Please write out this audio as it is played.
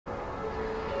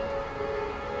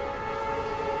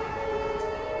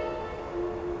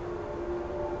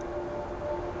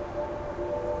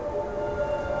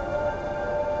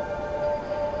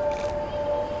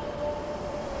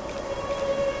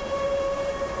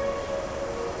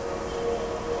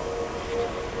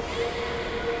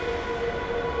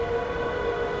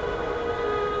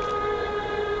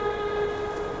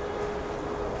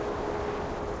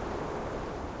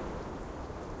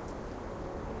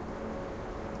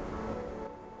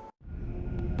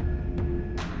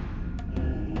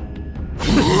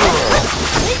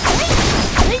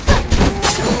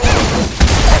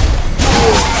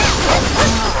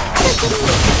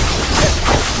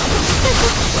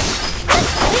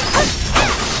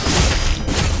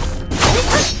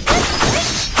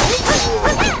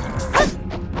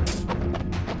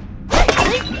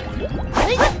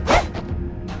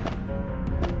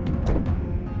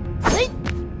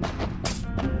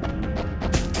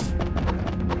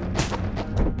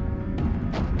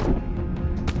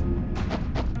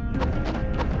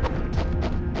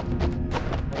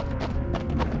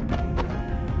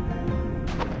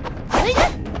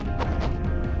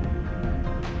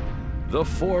The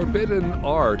forbidden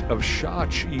art of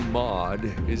Shachi mod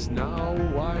is now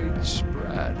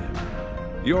widespread.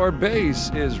 Your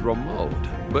base is remote,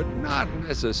 but not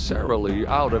necessarily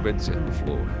out of its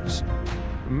influence.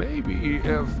 Maybe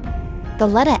if... The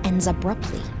letter ends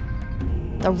abruptly.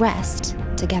 The rest,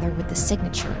 together with the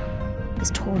signature,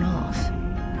 is torn off.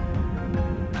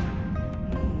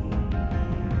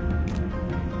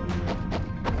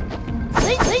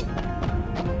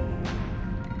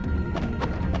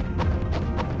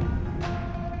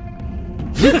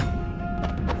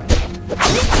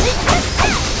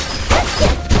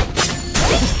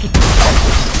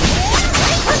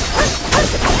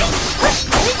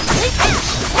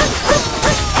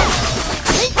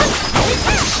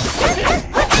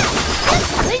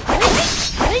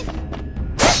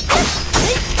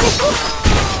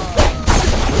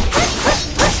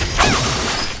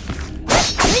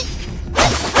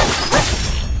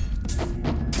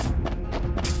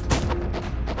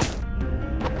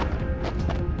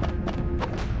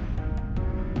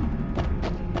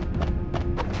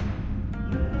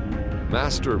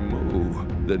 Master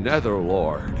Mu, the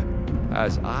Netherlord,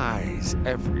 has eyes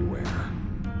everywhere.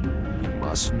 He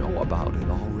must know about it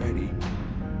already,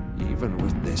 even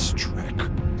with this trick.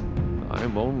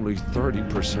 I'm only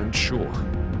 30% sure.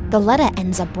 The letter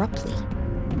ends abruptly.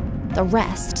 The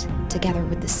rest, together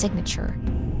with the signature,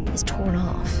 is torn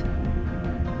off.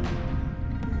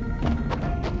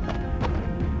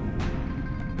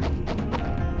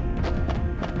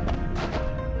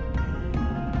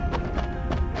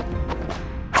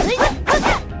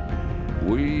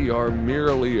 We are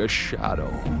merely a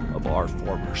shadow of our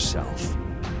former self.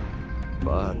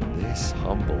 But this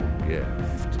humble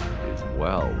gift is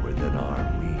well within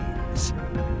our means.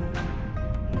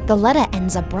 The letter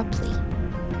ends abruptly.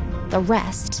 The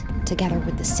rest, together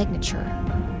with the signature,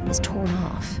 is torn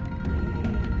off.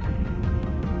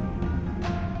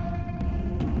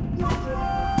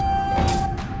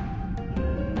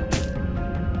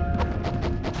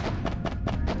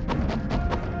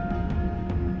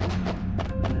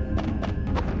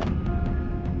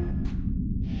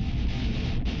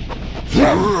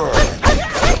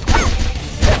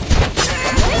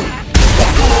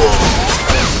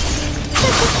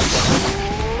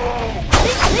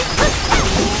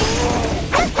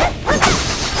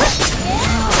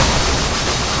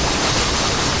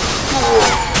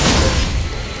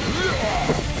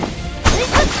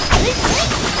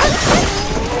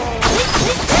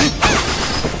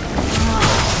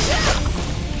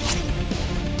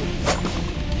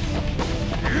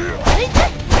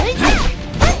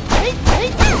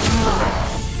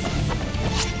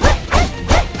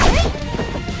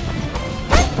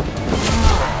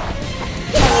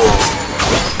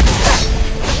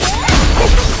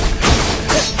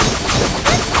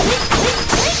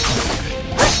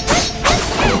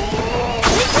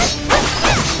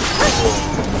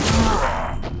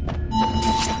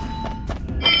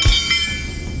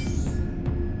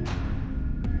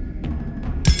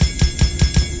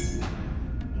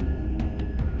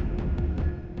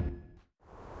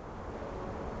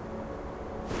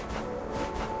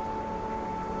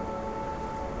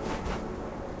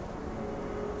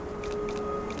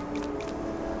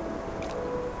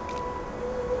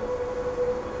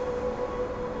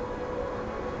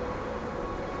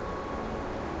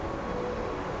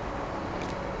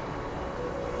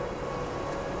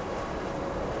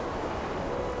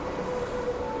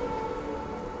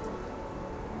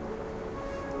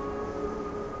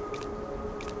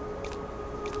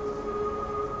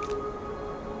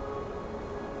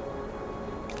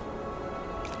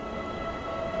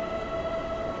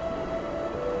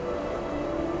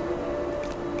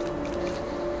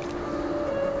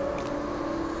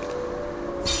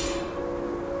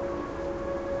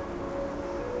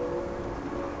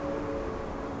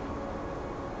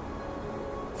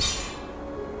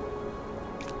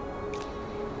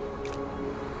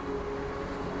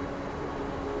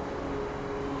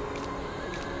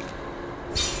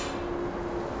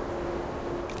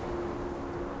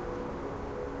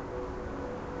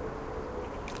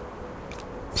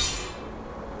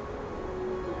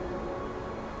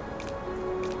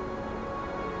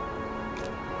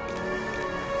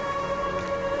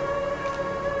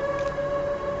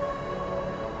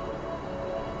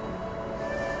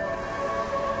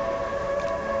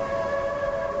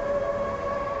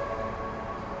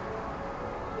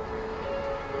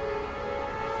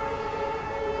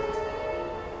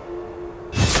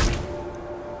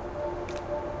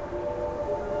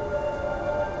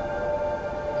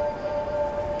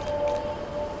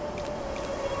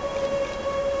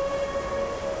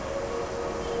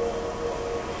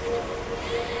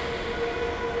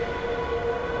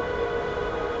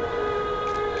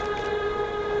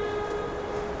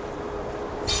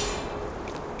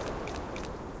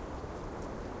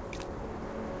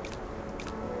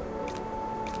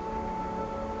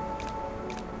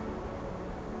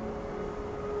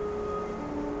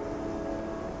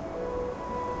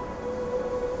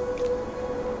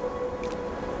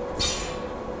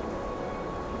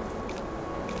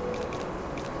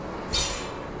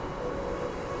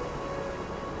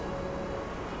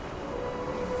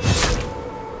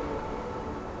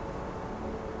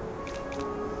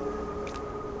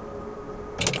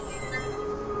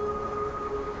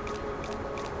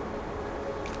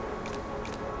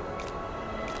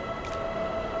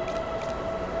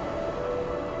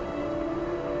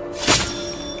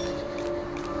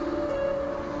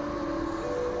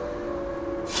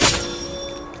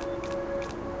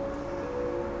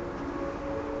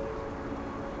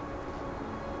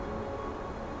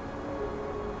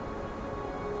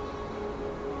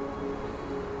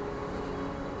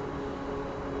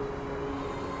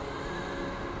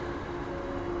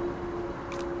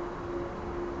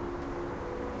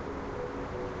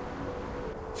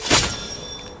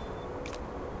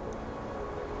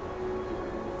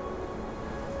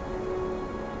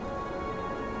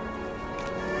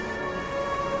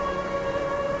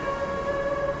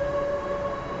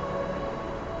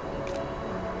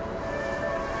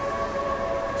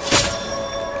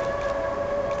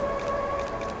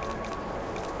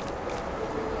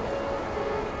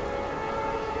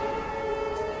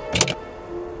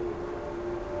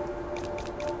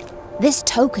 This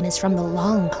token is from the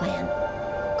Long clan,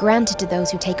 granted to those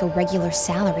who take a regular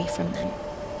salary from them.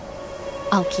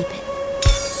 I'll keep it.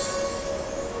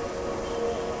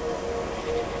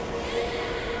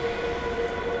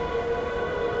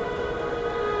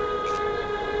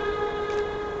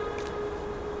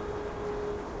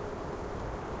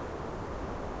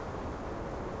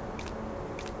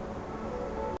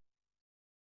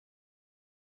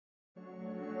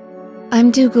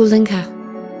 I'm Dugu Linka.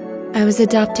 I was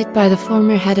adopted by the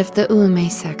former head of the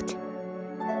Uame sect.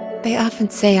 They often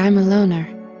say I'm a loner.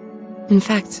 In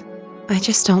fact, I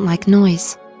just don't like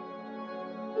noise.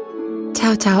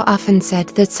 Tao Tao often said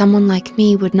that someone like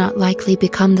me would not likely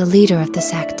become the leader of the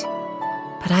sect,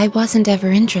 but I wasn't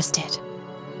ever interested.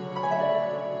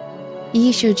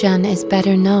 Yishu-jun is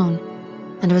better known,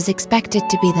 and was expected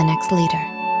to be the next leader.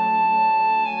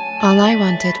 All I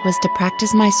wanted was to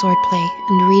practice my swordplay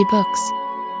and read books,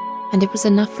 and it was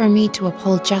enough for me to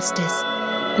uphold justice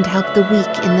and help the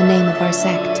weak in the name of our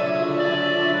sect.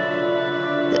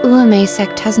 The Uame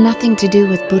sect has nothing to do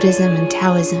with Buddhism and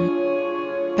Taoism,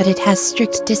 but it has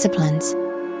strict disciplines.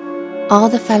 All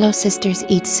the fellow sisters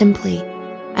eat simply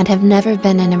and have never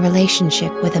been in a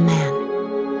relationship with a man.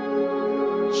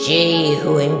 She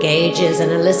who engages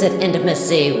in illicit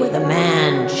intimacy with a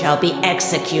man shall be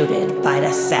executed by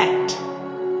the sect.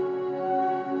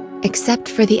 Except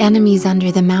for the enemies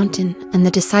under the mountain and the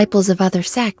disciples of other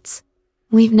sects,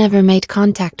 we've never made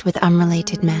contact with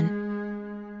unrelated men.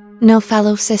 No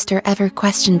fellow sister ever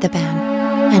questioned the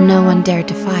ban, and no one dared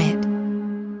defy it.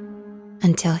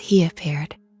 Until he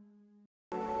appeared.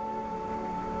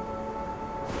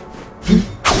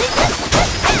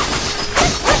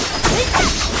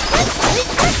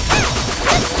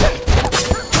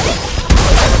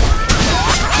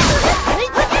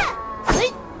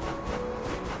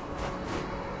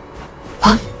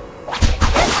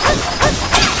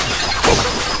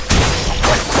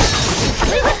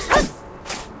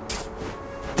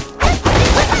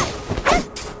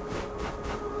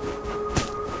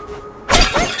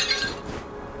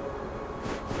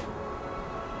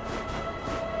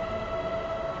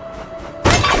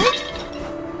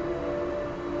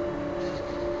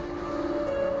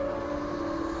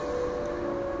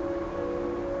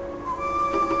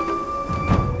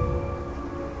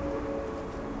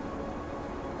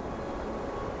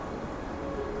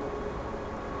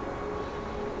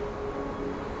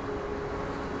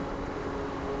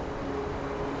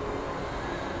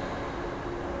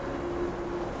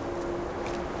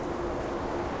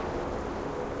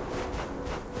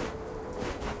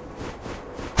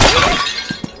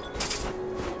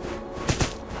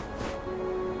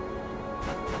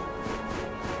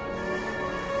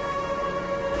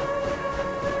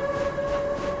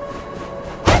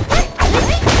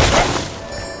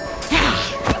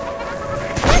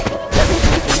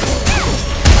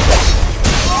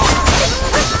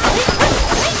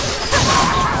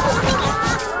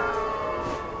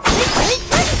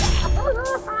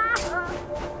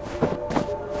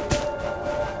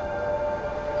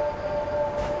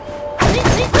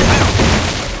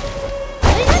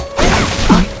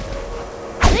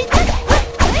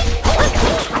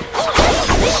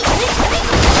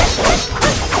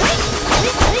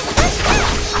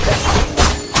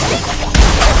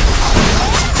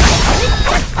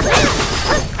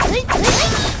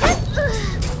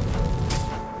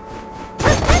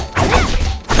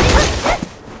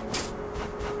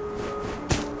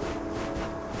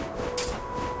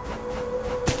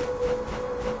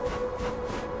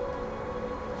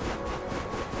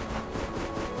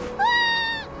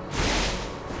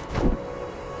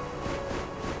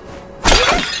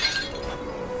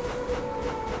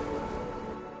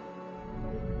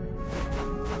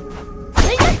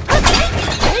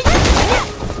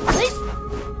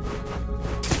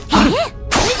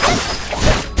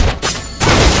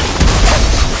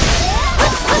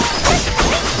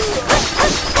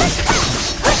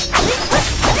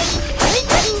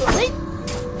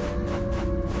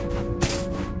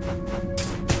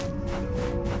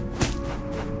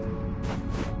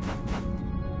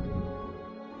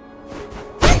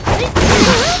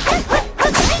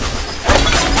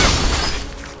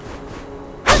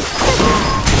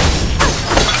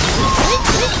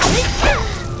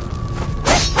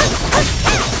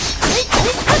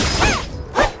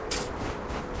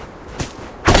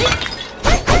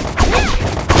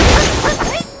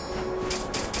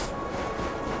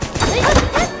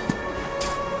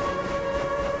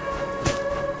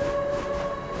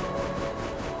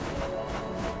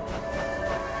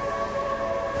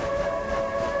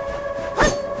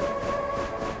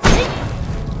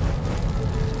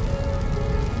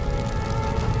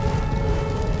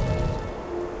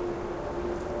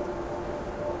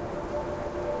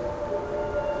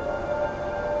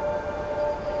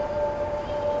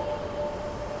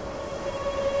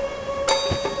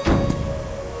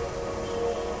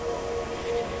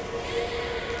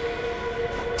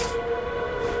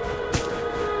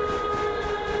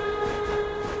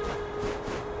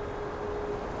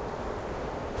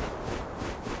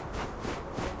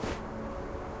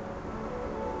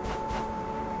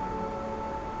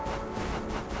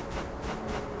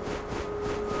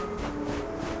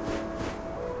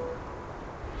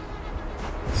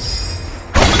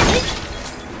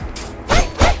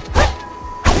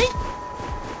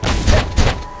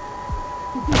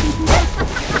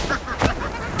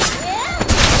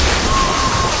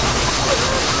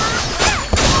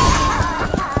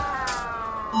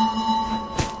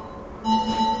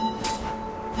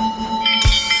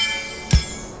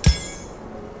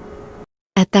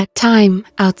 At that time,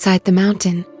 outside the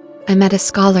mountain, I met a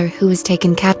scholar who was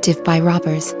taken captive by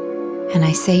robbers, and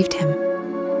I saved him.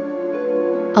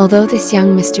 Although this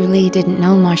young Mr. Lee didn't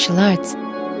know martial arts,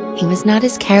 he was not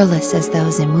as careless as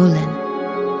those in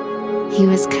Wulin. He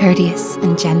was courteous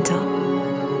and gentle,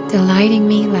 delighting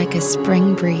me like a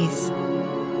spring breeze.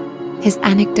 His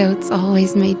anecdotes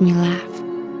always made me laugh,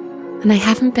 and I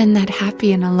haven't been that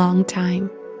happy in a long time.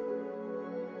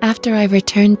 After I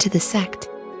returned to the sect,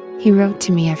 he wrote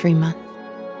to me every month.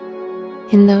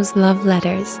 In those love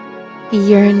letters, he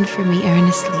yearned for me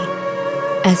earnestly.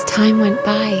 As time went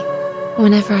by,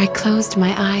 whenever I closed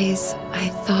my eyes, I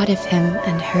thought of him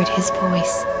and heard his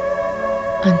voice.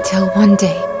 Until one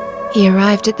day, he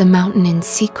arrived at the mountain in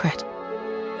secret.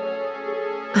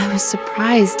 I was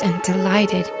surprised and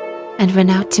delighted, and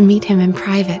went out to meet him in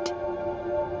private.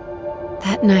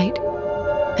 That night,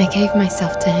 I gave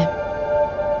myself to him.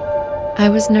 I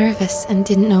was nervous and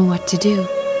didn't know what to do,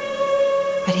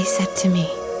 but he said to me,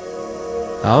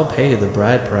 "I'll pay the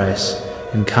bride price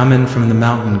and come in from the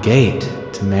mountain gate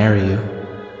to marry you."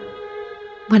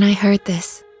 When I heard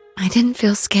this, I didn't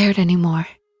feel scared anymore.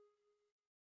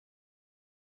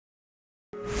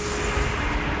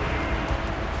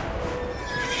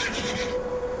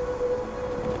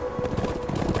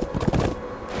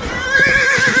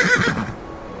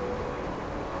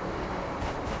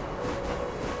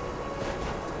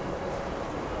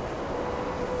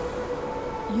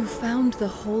 You found the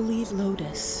Holy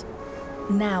Lotus.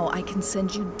 Now I can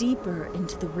send you deeper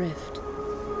into the rift.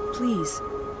 Please,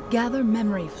 gather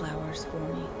memory flowers for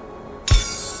me.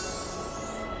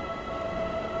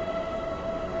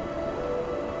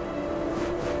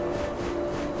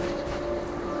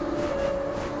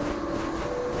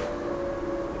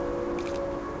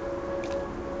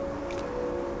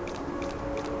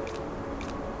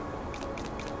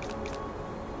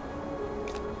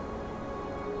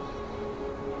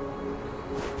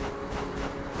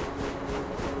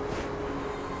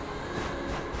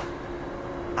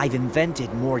 I've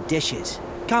invented more dishes.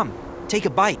 Come, take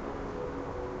a bite.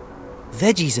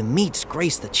 Veggies and meats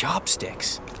grace the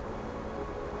chopsticks.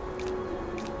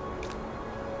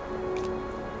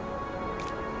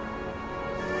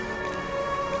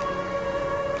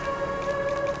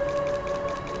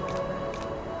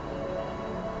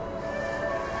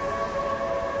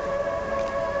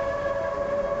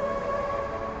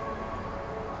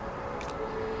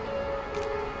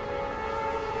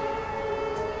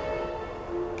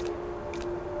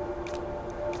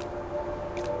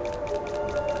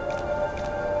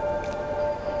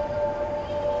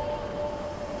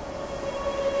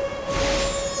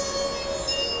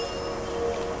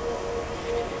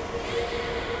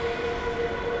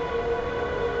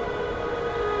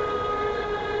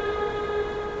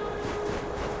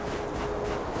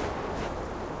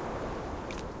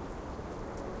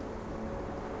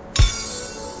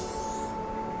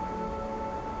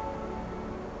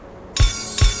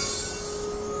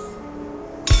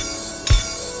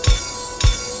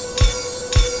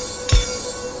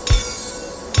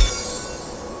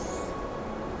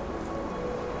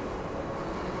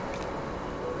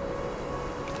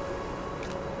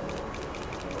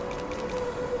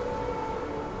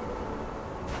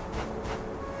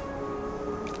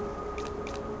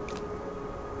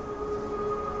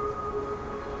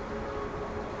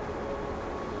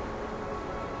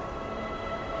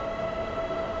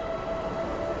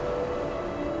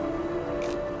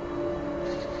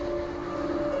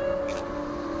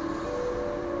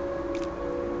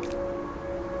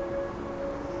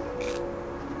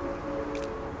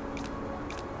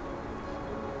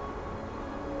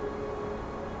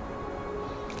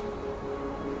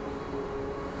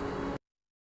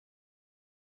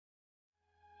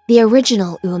 The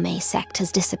original Ume sect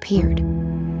has disappeared,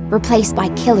 replaced by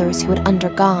killers who had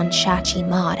undergone Shachi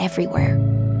Mod everywhere.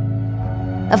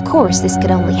 Of course, this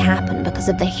could only happen because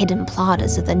of the hidden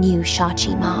plotters of the new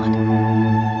Shachi Mod.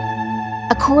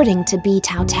 According to B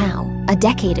Tao Tao, a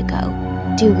decade ago,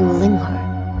 Dugu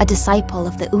Lingher, a disciple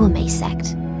of the Ume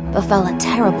sect, befell a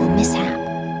terrible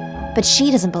mishap. But she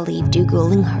doesn't believe Dugu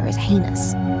Lingher is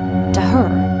heinous. To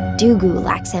her, Dugu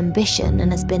lacks ambition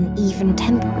and has been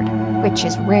even-tempered, which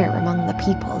is rare among the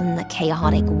people in the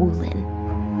chaotic Wulin.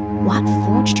 What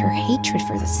forged her hatred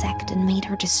for the sect and made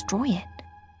her destroy it?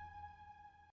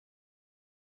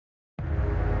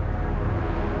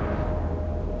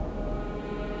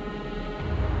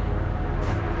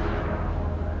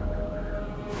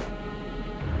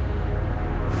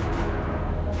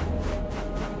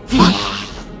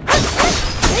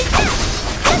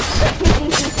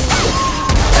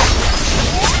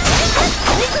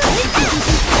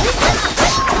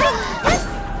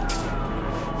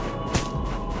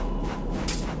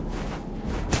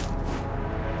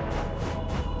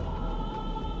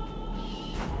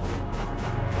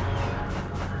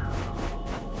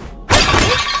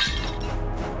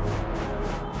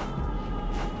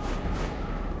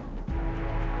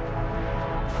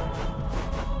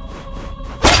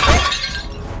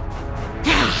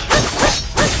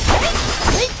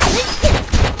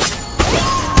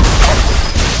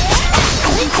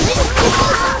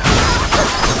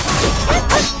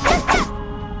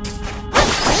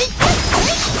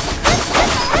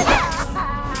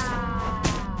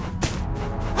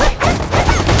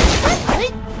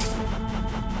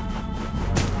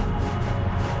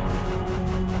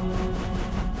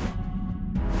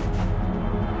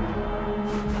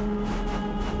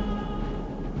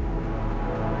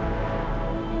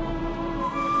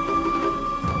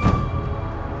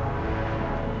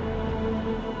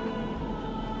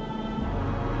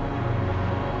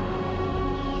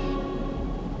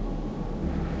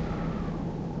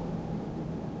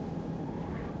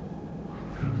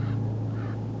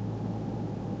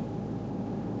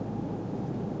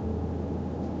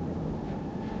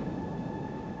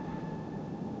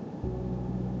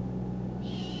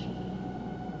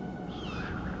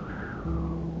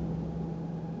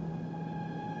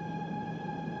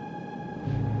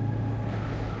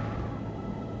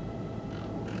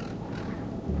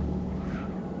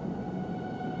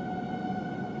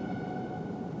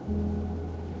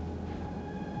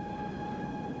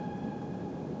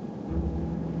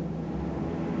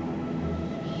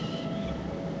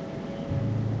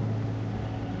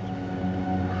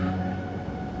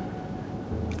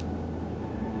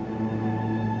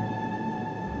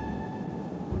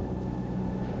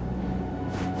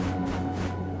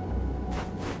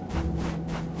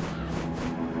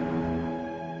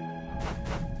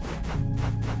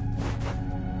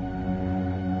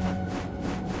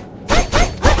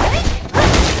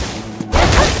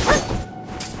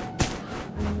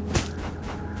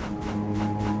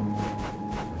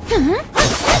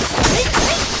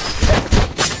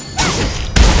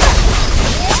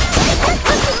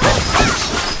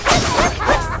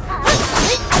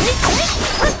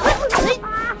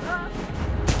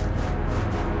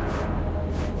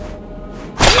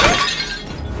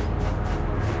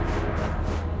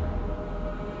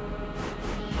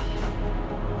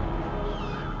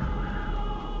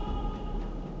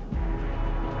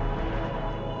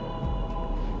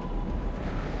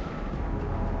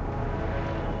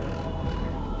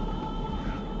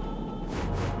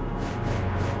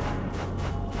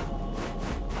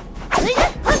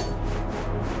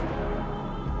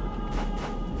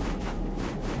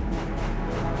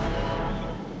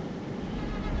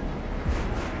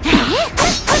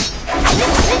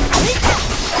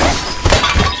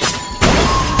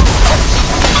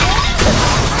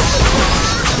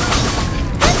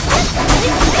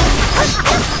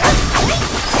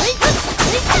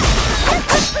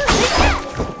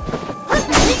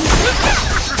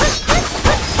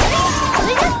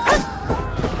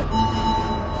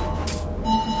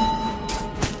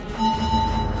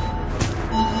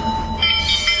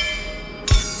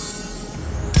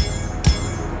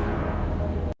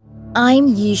 I'm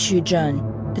Yi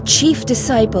Shujun, the chief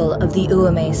disciple of the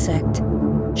Uame sect.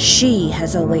 She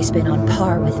has always been on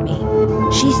par with me.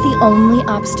 She's the only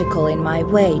obstacle in my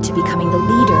way to becoming the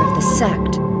leader of the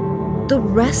sect. The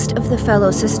rest of the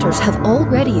fellow sisters have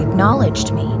already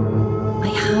acknowledged me. I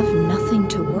have nothing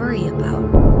to worry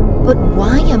about. But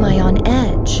why am I on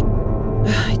edge?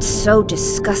 It's so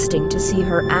disgusting to see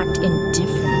her act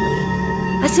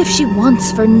indifferently, as if she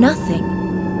wants for nothing.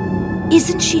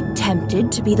 Isn't she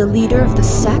tempted to be the leader of the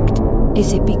sect?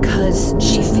 Is it because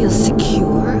she feels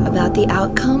secure about the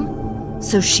outcome?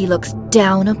 So she looks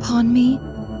down upon me?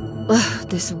 Ugh,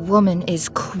 this woman is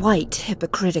quite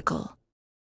hypocritical.